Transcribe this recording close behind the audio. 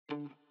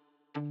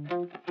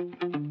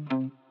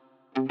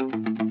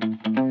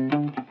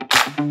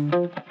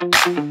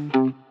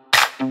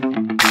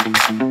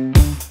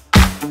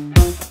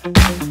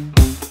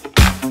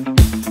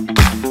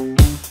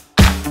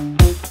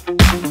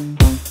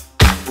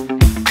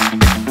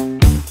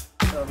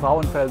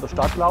Frauenfelder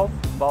Stadtlauf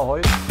war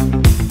heute.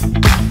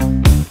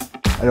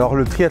 Alors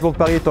le triathlon de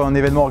Paris est un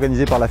événement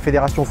organisé par la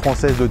Fédération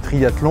française de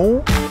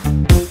triathlon.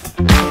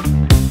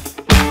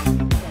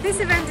 This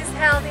event is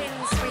held in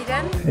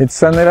Sweden.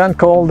 It's an event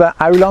called the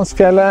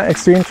Aulandsfjelle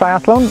Extreme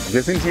Triathlon.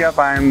 Wir sind hier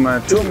beim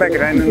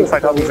Turmbergrennen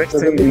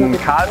 2016 in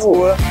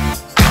Karlsruhe.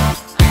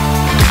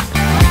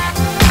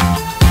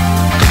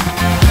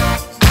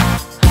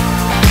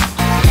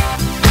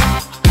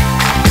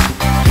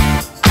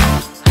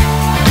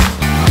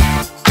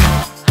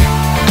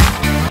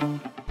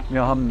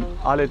 Wir haben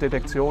alle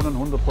Detektionen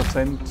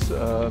 100%,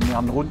 wir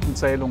haben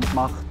Rundenzählung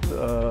gemacht,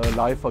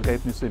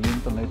 Live-Ergebnisse im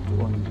Internet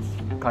und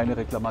keine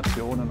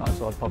Reklamationen,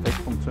 also hat perfekt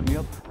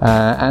funktioniert.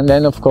 And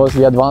then of course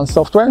the advanced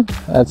software,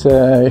 that's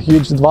a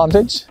huge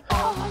advantage.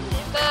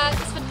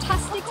 It's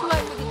fantastic to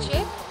work with the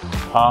chip.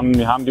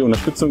 Wir haben die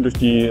Unterstützung durch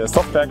die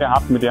Software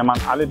gehabt, mit der man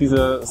alle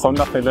diese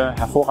Sonderfälle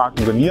hervorragend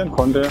modellieren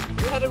konnte. We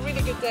had a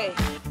really good day.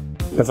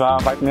 Es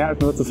war weit mehr als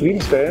nur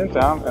zufriedenstellend.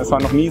 Ja. Es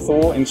war noch nie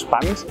so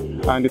entspannt,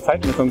 die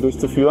Zeitmessung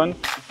durchzuführen.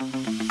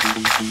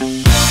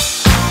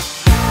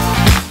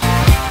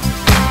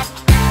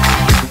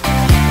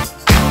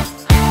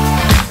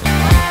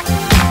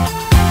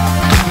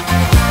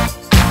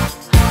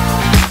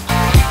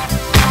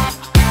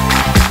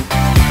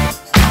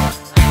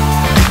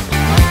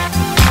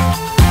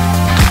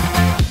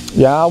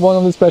 Yeah, one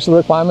of the special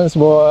requirements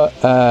were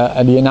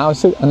the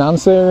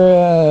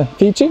announcer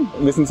feature.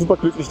 Wir sind super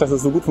glücklich, dass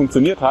es so gut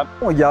funktioniert hat.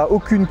 Il n'y a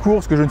aucune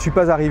course que je ne suis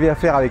pas arrivé à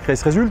faire avec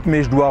Race Result,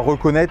 mais je dois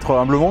reconnaître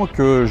humblement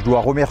que je dois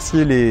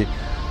remercier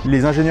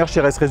les ingénieurs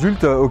chez Race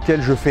Result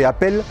auxquels je fais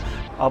appel.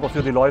 Aber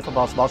für die Läufer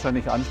war es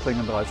wahrscheinlich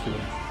anstrengender als für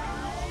uns.